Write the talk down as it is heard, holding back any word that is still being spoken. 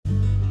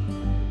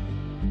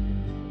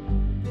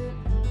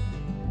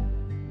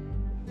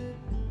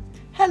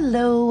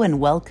Hello and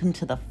welcome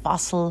to the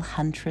Fossil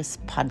Huntress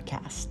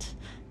podcast.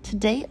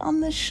 Today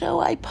on the show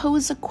I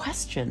pose a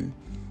question.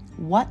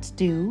 What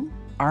do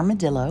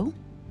armadillo,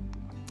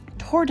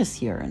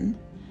 tortoise urine,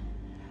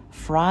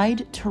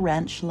 fried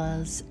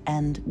tarantulas,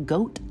 and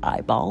goat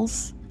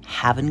eyeballs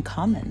have in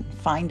common?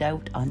 Find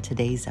out on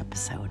today's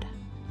episode.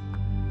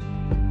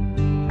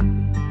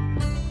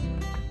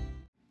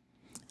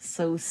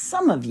 So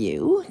some of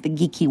you, the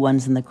geeky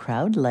ones in the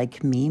crowd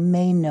like me,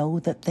 may know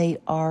that they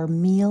are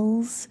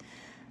meals,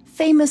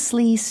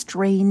 famously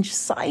strange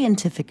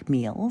scientific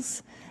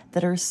meals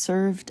that are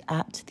served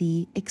at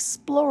the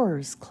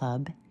Explorers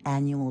Club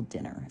annual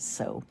dinner.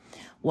 So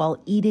while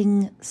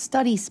eating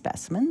study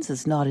specimens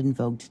is not in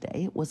vogue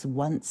today, it was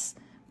once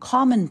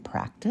common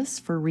practice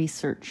for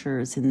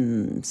researchers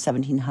in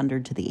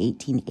 1700 to the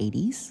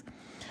 1880s.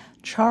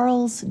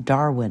 Charles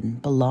Darwin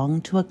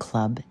belonged to a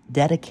club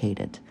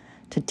dedicated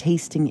to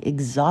tasting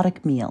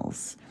exotic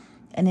meals,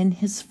 and in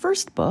his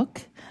first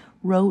book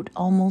wrote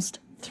almost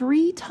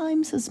 3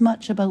 times as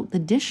much about the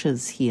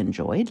dishes he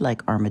enjoyed,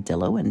 like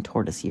armadillo and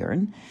tortoise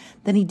urine,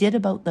 than he did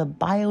about the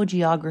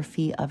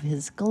biogeography of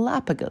his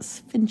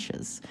Galapagos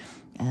finches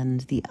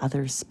and the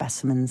other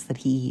specimens that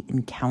he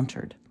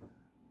encountered.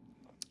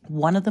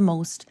 One of the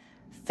most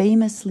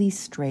famously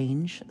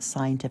strange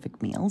scientific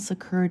meals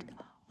occurred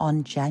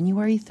on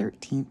January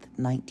 13th,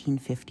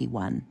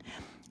 1951,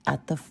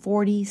 at the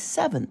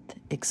 47th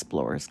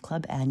Explorers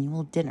Club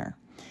annual dinner,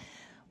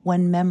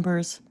 when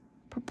members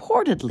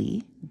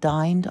purportedly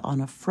dined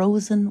on a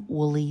frozen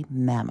woolly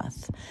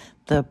mammoth.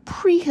 The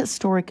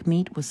prehistoric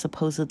meat was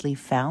supposedly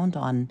found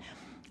on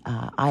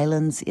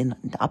islands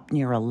up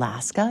near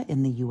Alaska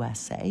in the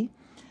USA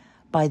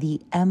by the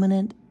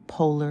eminent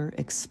polar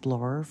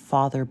explorer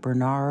Father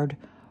Bernard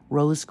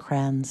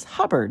Rosecrans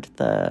Hubbard,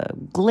 the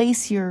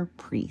glacier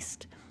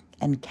priest,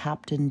 and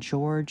Captain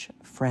George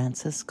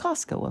Francis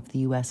Costco of the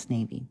U.S.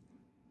 Navy.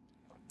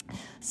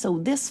 So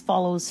this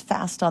follows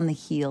fast on the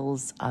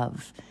heels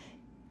of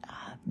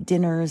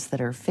dinners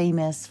that are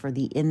famous for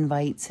the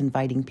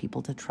inviting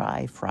people to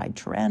try fried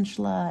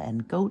tarantula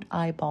and goat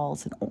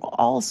eyeballs and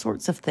all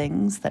sorts of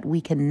things that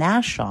we can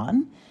gnash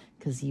on,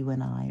 because you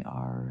and I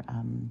are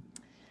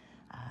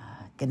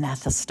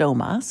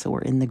gnathostoma, so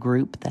we're in the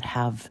group that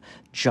have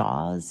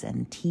jaws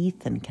and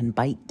teeth and can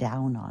bite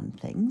down on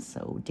things.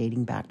 So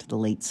dating back to the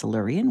late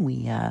Silurian,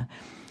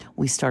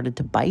 we started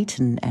to bite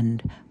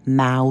and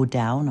mow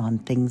down on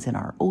things in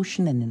our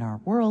ocean and in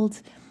our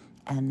world,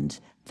 and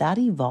that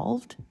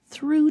evolved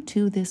through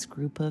to this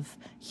group of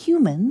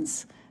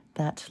humans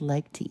that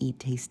like to eat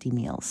tasty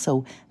meals.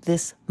 So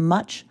this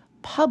much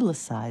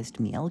publicized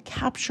meal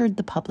captured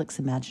the public's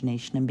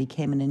imagination and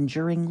became an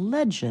enduring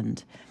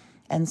legend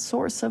and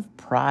source of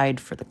pride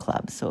for the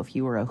club. So if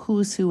you were a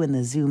Who's Who in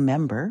the Zoo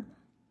member,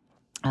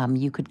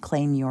 you could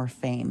claim your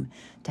fame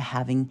to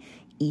having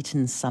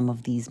eaten some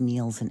of these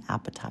meals and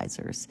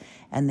appetizers.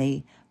 And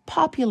they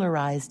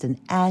popularized an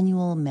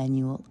annual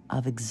menu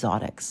of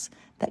exotics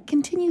that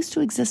continues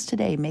to exist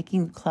today,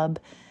 making the club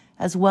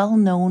as well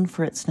known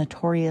for its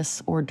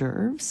notorious hors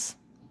d'oeuvres,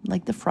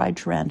 like the fried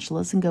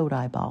tarantulas and goat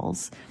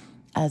eyeballs,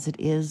 as it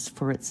is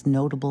for its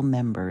notable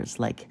members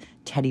like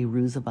Teddy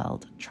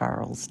Roosevelt,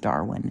 Charles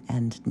Darwin,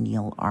 and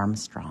Neil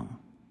Armstrong.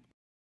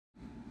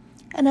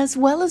 And as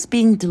well as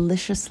being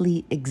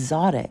deliciously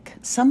exotic,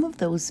 some of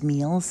those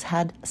meals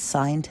had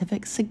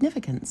scientific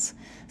significance.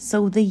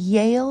 So the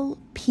Yale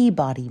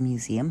Peabody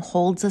Museum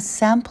holds a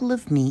sample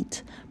of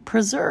meat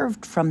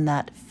preserved from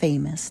that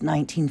famous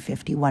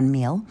 1951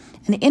 meal.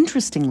 And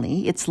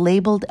interestingly, it's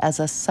labeled as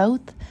a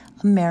South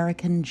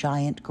American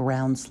giant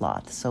ground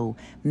sloth, so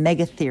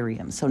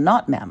Megatherium, so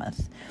not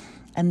mammoth.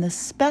 And the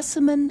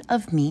specimen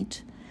of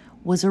meat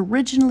was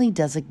originally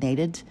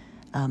designated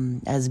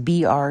as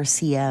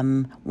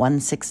BRCM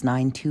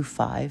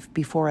 16925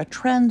 before a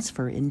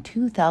transfer in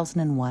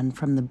 2001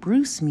 from the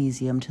Bruce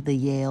Museum to the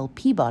Yale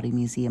Peabody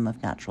Museum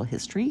of Natural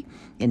History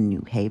in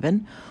New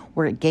Haven,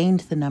 where it gained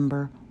the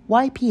number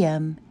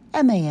YPM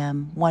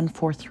MAM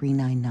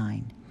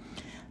 14399.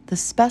 The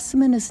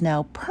specimen is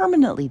now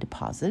permanently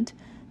deposited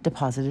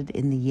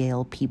in the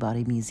Yale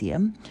Peabody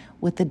Museum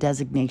with the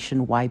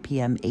designation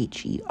YPM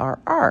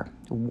HERR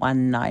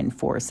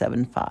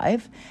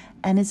 19475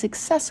 and is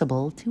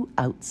accessible to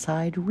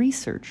outside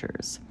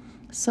researchers.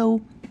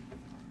 So,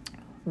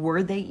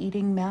 were they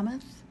eating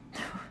mammoth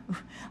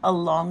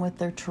along with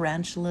their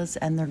tarantulas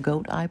and their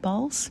goat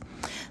eyeballs?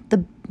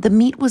 The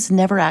meat was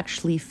never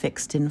actually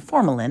fixed in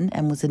formalin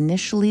and was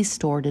initially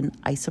stored in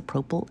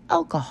isopropyl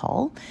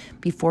alcohol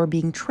before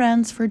being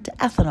transferred to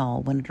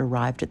ethanol when it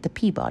arrived at the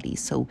Peabody.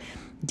 So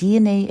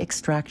DNA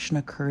extraction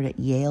occurred at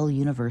Yale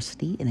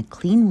University in a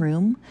clean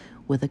room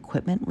with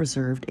equipment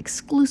reserved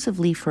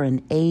exclusively for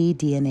an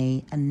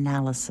aDNA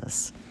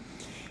analysis.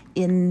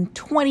 In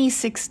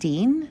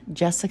 2016,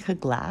 Jessica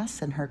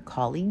Glass and her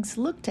colleagues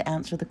looked to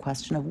answer the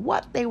question of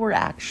what they were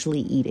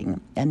actually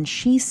eating, and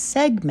she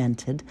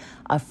segmented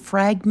a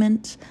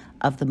fragment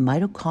of the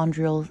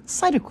mitochondrial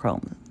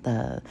cytochrome,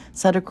 the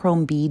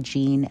cytochrome B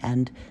gene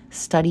and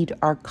studied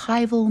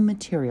archival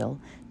material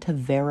to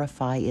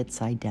verify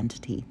its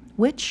identity,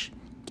 which,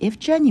 if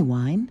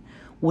genuine,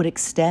 would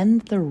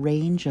extend the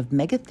range of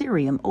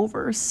megatherium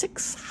over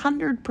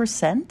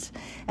 600%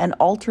 and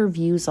alter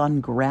views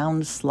on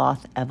ground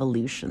sloth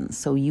evolution.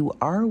 So you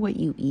are what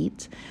you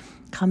eat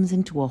comes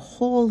into a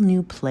whole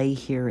new play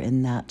here,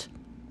 in that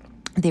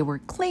they were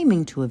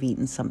claiming to have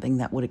eaten something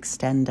that would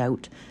extend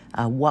out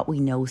what we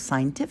know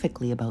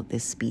scientifically about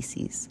this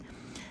species.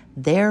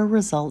 Their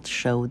results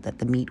showed that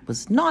the meat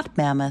was not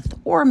mammoth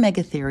or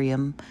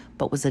megatherium,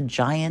 but was a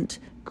giant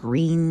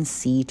green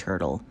sea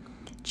turtle,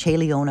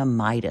 Chaliona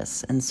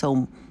midas. And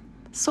so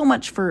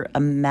much for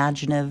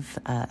imaginative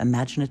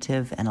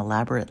and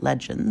elaborate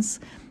legends.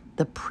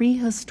 The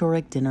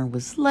prehistoric dinner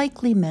was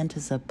likely meant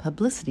as a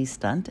publicity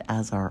stunt,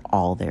 as are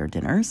all their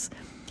dinners.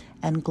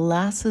 And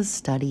Glass's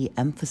study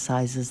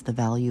emphasizes the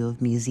value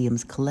of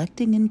museums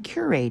collecting and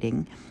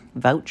curating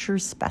voucher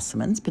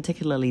specimens,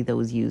 particularly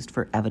those used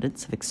for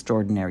evidence of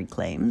extraordinary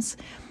claims.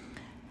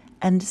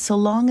 And so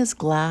long as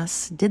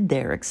Glass did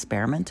their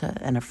experiment,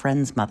 and a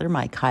friend's mother,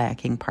 my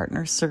kayaking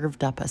partner,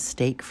 served up a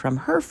steak from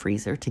her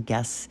freezer to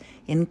guests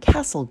in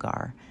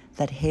Castlegar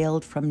that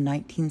hailed from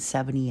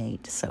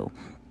 1978. So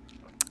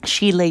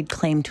she laid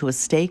claim to a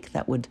steak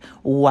that would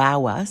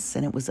wow us,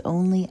 and it was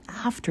only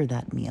after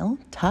that meal,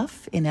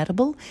 tough,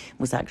 inedible,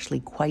 was actually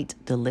quite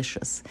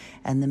delicious.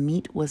 And the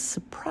meat was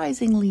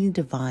surprisingly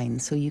divine,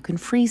 so you can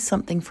freeze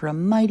something for a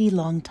mighty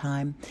long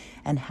time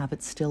and have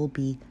it still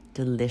be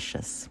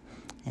delicious.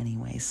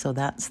 Anyway, so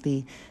that's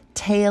the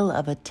tale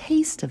of a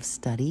taste of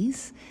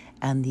studies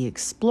and the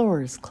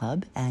Explorers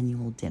Club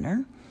annual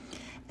dinner,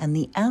 and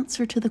the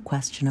answer to the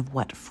question of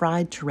what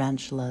fried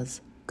tarantulas,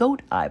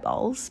 goat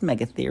eyeballs,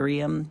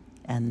 megatherium,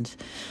 and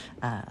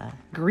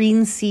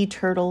green sea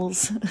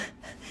turtles,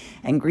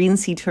 and green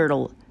sea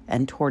turtle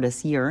and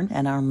tortoise urine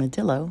and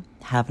armadillo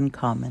have in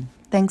common.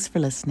 Thanks for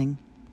listening.